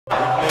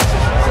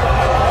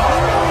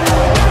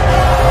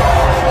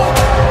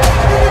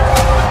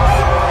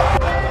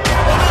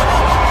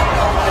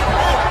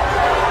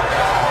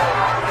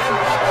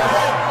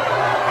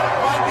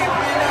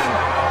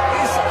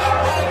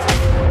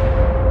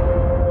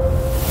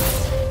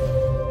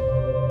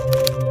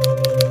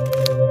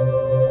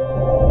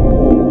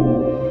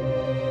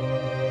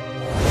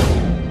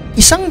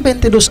Isang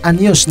 22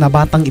 anyos na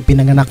batang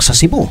ipinanganak sa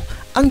Cebu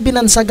ang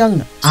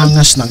binansagang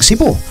Angas ng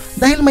Cebu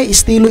dahil may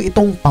estilo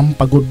itong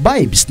pampagood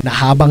vibes na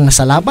habang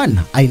nasa laban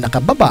ay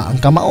nakababa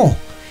ang kamao.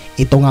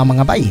 Ito nga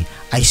mga bay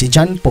ay si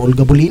John Paul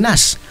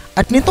Gabulinas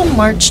at nitong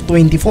March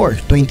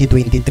 24,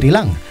 2023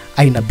 lang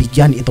ay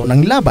nabigyan ito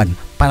ng laban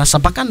para sa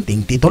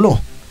bakanting titulo.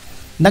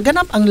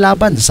 Naganap ang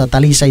laban sa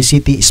Talisay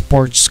City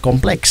Sports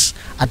Complex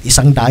at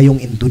isang dayong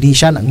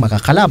Indonesian ang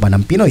makakalaban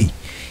ng Pinoy.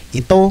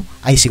 Ito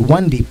ay si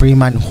Wandi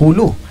Priman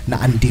Hulu na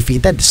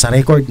undefeated sa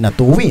record na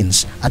 2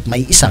 wins at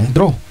may isang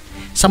draw.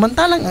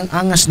 Samantalang ang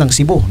Angas ng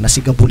Cebu na si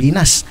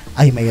Gabulinas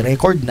ay may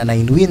record na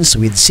 9 wins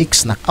with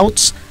 6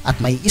 knockouts at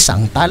may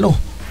isang talo.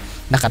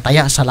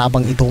 Nakataya sa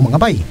labang ito mga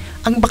bay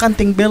ang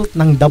bakanting belt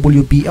ng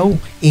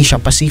WBO Asia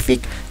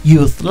Pacific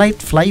Youth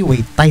Light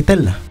Flyweight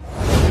title.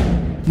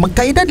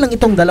 Magkaedad lang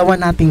itong dalawa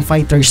nating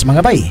fighters mga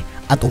bay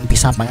at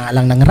umpisa pa nga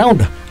lang ng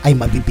round ay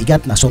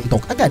mabibigat na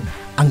suntok agad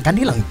ang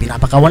kanilang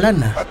pinapakawalan.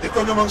 At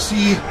ito namang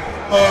si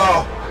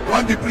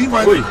Wandi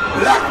Priman.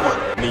 Blackwood.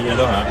 Hindi niya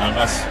lang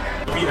Angas.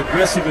 Be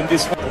aggressive in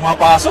this one.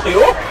 Pumapasok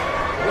eh oh!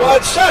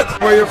 What shot?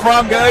 Where you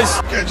from guys?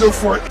 Scheduled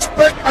for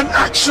expect an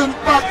action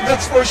pack,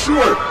 that's for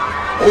sure.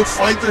 Both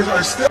fighters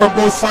are still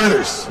both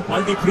fighters.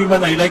 Wandi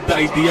Priman, I like the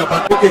idea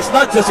but it's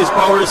not just his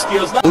power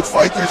skills. Both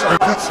fighters are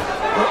guts.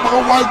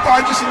 Mga wild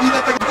punches, hindi na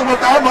tayo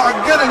tumatama.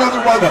 Again,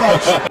 another wild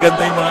punch.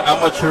 Ganda yung mga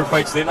amateur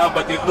fights din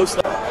but it looks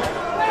like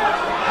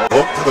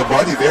hook to the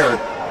body there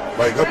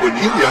by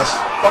Gabulinas.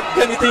 pag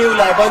ganito yung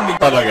laban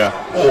talaga.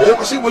 Oo,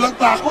 kasi walang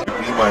takot.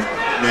 Priman,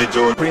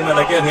 medyo Priman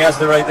again, he has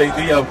the right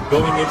idea of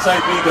going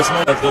inside because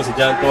man, that's si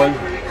John Paul.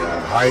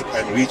 height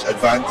and reach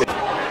advantage.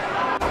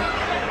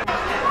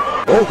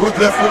 Oh, good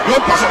left hook.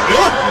 Good, pasok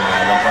yun.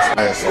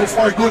 So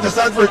far, good as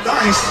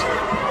advertised.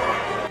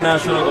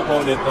 National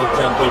opponent of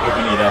John Paul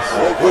Gabulinas.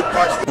 Oh, good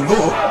punch.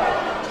 No.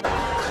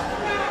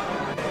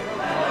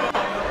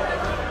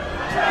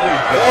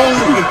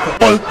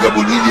 Paul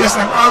Gabulinas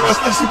ang Angas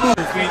ng Cebu.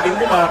 Feeling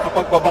mo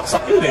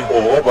makakapagbabaksak yun eh.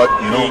 Oo, but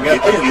you know,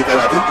 kita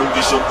natin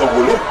kondisyon ng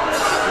ulo.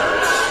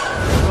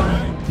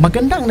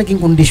 Maganda ang naging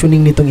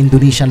conditioning nitong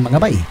Indonesian mga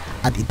bay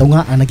at ito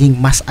nga ang naging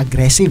mas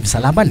aggressive sa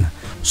laban.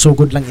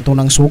 Sugod lang ito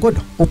ng sugod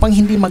upang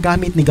hindi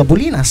magamit ni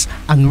Gabulinas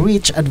ang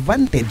reach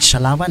advantage sa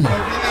laban.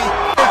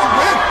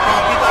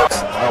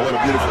 What a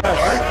beautiful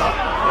fight.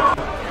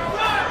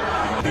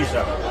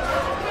 Indonesia.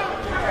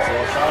 So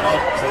shout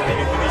out sa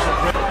Indonesia.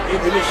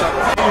 Indonesia.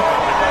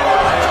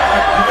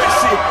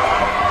 Aggressive.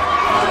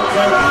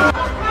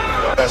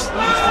 Best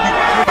needs to be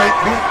right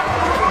hook.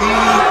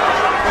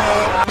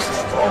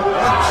 Strong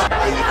punch.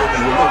 Ay, ito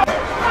nihulog.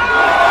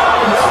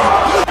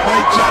 By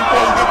John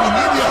Paul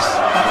Gabulinas.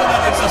 Ako na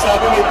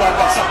nagsasabi may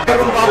babaksak.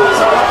 Pero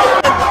babaksak na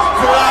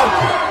crowd.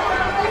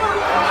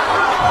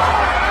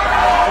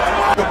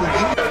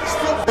 Gabulinas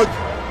still good.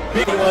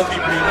 Big Wandi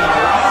Priman.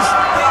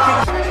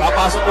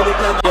 Papasok ulit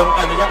yan yung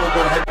ano niya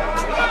overhead.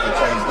 The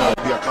Chinese now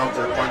be a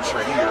counter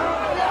puncher here.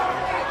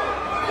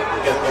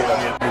 The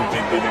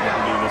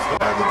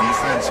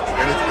defense,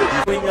 credit to the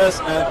defense. Bring us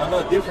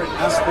a different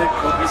aspect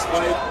of his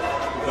fight.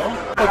 No?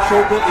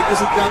 Pag-showboat ito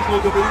si John Paul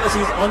Gabulinas,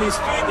 he's on his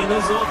feet in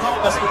his zone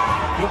kasi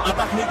yung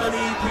attack nito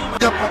ni Priman.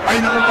 Patay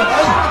na ng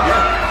patay.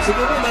 Yeah.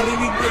 Siguro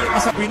narinig niya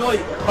yung sa Pinoy.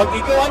 Pag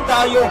ikaw ang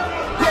tayo,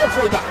 go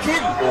for the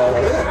kill.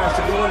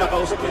 Siguro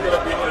nakausap nito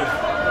ng Pinoy.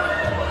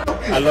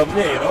 Alam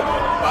niya eh, no?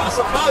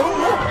 Pasok na,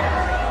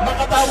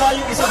 makatawa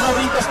yung isa sa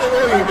rikas na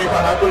may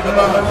pahabol na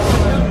ba?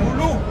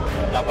 Ulo.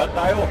 Laban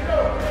tayo.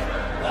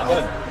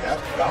 Laban. Yeah,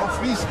 round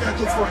 3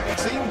 scheduled for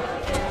same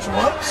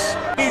once.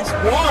 It's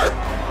war.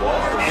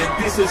 And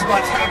this is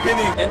what's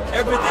happening. And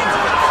everything's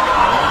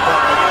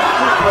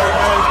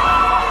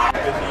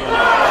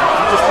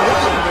just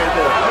looking right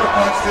there.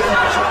 Punch there.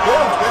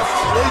 That's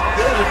straight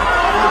there.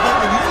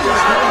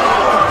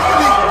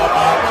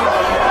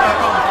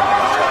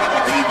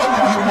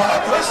 Hindi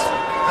umaatras.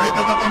 Kahit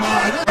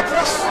natatamaan niya,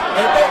 atras.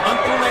 Ito, ang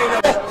tunay na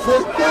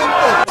Full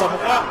tempo. sa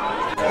mukha.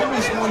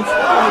 Always going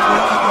forward.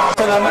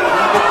 Salamat.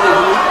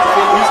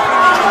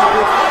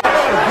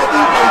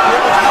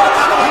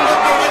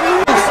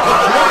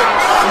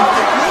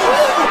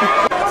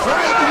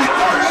 Trying to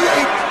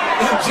retaliate.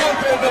 John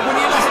Paul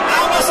Gabulinas,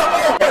 Angas ako!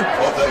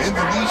 Oh, the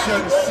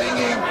Indonesian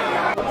singing.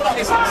 Mula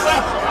isaksa.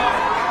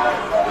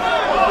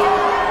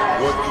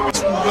 What do we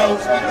school out?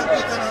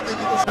 Nakita natin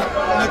dito sa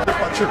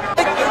nagpa-puncher.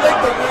 I like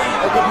the way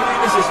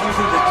Gabulinas is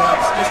using the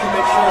jabs just to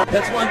make sure.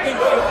 That's one thing.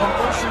 Yung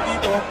composure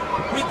dito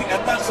with the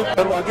attacks of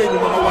pero again,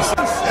 yung mga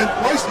wasas. And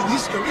twice in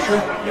his career.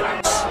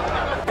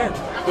 And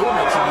doon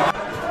at sige.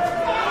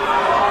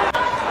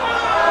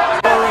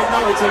 So right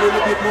now, it's a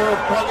little bit more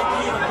of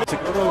quality.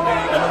 Siguro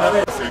may ano na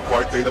rin.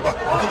 Three-quarter na ba?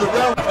 To the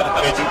ground.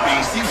 Medyo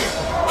pacing eh.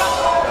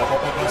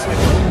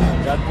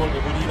 John Paul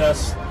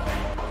Gabulinas.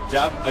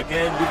 Jab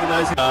again,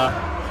 utilizing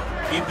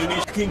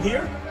Indonesia king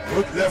here.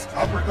 Good left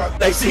uppercut.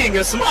 I seeing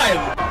a smile.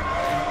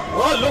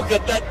 Well, look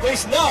at that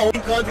face now.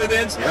 In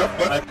confidence. Yep,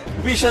 but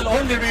We shall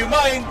only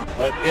remind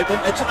But ito,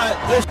 at saka,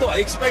 there's no,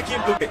 I expect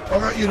him to be.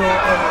 Or, you know,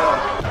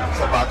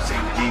 sa boxing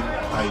game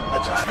time.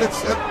 At saka,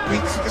 let's wait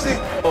kasi.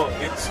 Oh,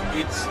 it's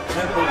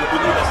simple to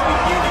believe as the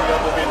gaining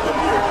of momentum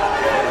here.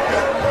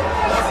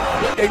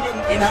 Yan yung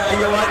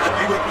inaayawan at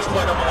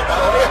ginugustuhan ng mga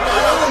tao.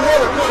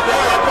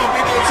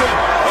 Combination.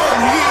 Oh,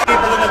 hindi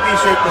pala ng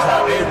t-shirt ko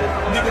sa akin.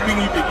 Hindi ko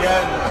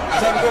binibigyan.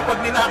 Sabi ko, pag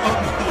ninakaw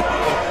dito,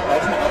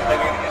 ako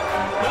makapagin yan.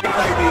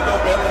 Tayo dito,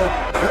 pero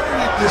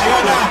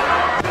ayan na.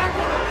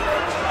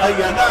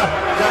 Ayan na.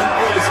 John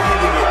Paul is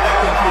killing it. I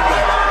can feel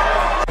that.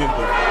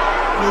 Simple.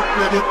 Look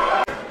at it.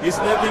 He's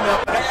leveling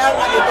up. Kaya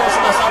nga ito,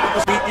 sinasabi ko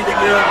sa titig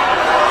ngayon.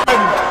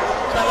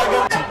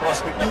 Talagang si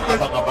prospect ng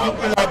abang-abang.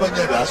 Yung kalaban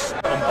niya, Das.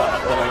 Ang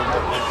bakit talaga yung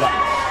pagkanda.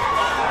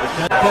 But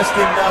John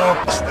testing now.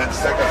 10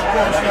 seconds.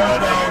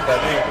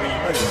 Galing,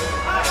 Creamer.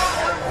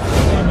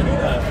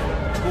 Kanina,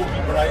 Kobe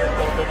Bryant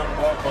daw ito ng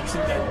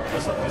boxing niya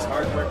because of his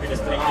hard work in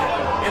his training.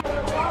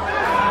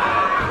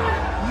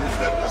 Use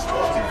that as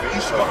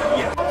motivation.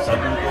 Yeah,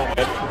 sabi ko.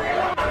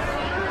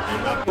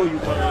 And ako,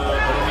 yung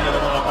marami na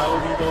ng mga tao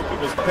dito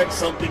because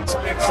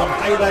expect some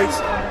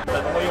highlights.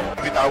 Ano mo yung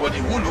Bitawan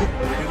ni Hulu.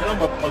 hindi na lang,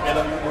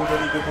 mapagyalang yung ulo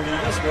ni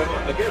Gumulinas. Pero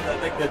again, I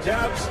like the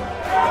jabs.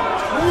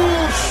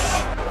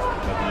 Whoosh!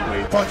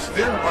 Heavyweight. Punch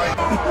there by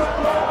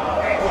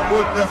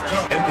good left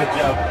jump. And the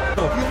jab.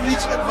 Yung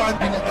reach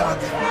advantage niya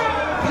dati.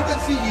 You can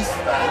see his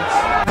stance.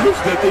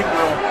 Here's the thing,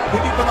 bro.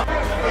 Hindi pa na...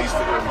 Plays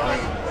to their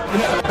mind.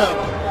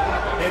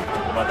 And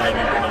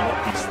kumataymin ko ng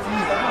peace.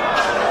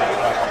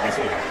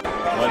 Kasi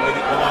 1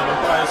 minute na naman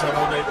tayo sa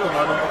round na ito.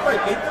 Round number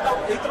 5.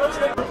 8 rounds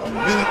na. A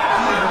minute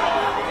here.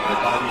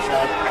 Nagpahali siya.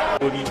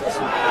 Bonitas.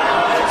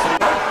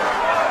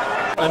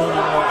 Ano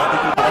na mo?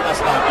 Attitude na katas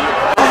natin.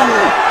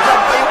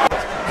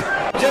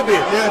 Jab eh.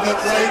 Yeah,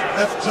 that's right.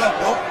 Left jump,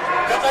 no?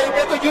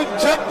 Kakaiba ito yung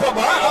jab pa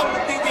ba? Ang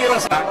titira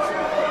sa...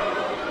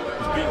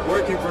 It's been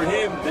working for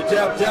him. The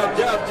jab.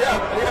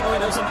 Ayan o,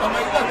 isang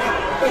pamay lang.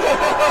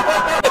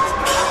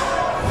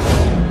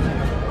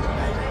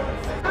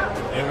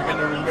 And we're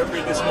gonna remember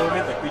this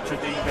moment.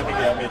 Nag-picture taking kami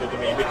kaya medyo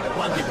tumimik.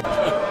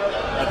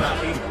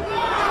 Attacking.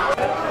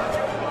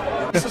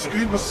 Sa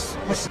screen, mas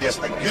yes,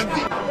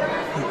 nag-ganti.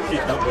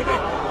 Kita mo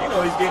rin. You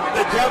know, he's giving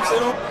the jabs,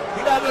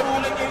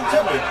 hinalaro lang niya yung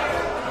jab eh.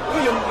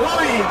 Uy, yung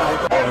boy!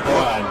 Ito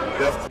one.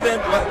 Then,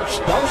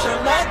 thou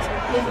shall not?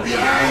 From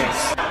behind.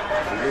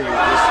 Really,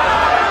 this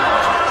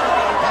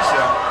hindi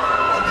siya.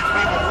 Hindi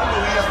free mo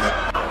Hulu.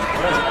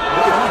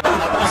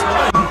 Nataas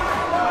naman.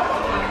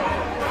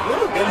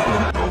 Oh, galing.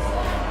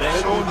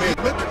 So,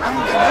 movement ang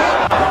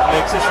galing.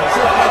 Reflexes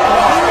siya.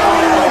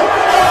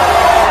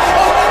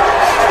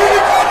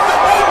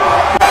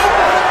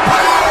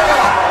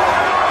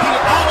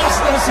 Angas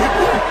ng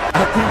Cebu.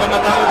 At yung mga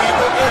tao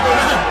dito,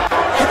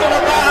 ito na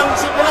ba ang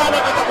simula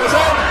ng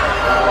katapusan?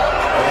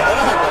 Ayan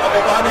na,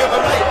 nakababa na yung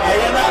kamay.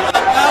 Ayan na,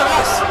 ang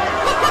angas.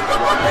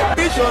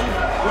 Vision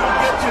will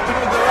get you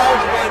through the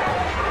round, but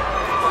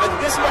at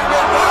this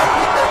moment,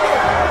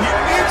 he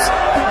needs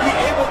to be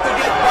able to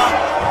get back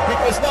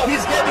because now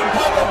he's getting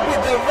caught up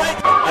with the right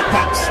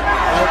attacks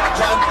of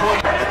John Paul.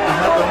 At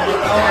lahat ng mga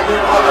tao,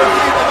 they're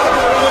overheat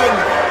another one.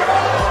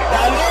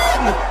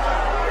 Talon!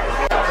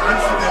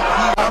 Confident.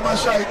 Tama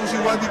siya. Ito si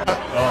Wadi pa.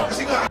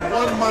 Kasi nga,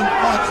 one-man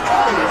punch.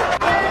 Okay.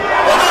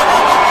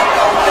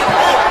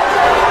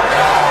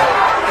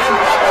 And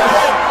back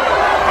ahead,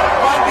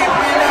 Wadi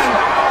Freeman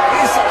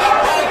is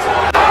about to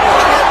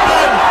get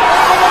done.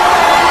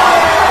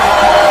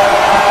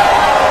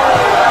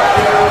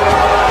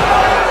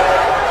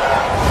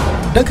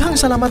 Daghang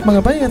salamat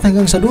mga bay at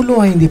hanggang sa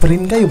dulo ay hindi pa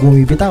rin kayo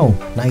bumibitaw.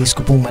 Nais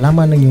ko pong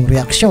malaman ng inyong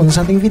reaksyon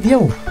sa ating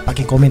video.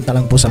 Paki-comment na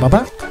lang po sa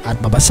baba at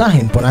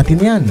babasahin po natin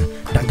yan.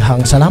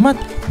 Daghang salamat,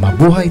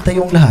 mabuhay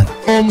tayong lahat.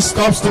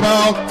 Stops the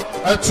bout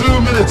at 2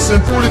 minutes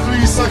and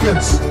 43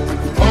 seconds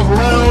of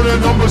round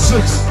number 6.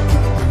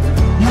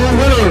 Your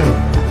winner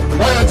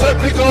by a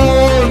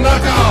technical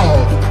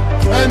knockout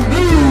and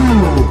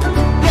new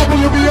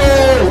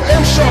WBO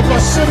Asia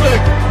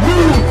Pacific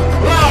Youth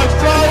Live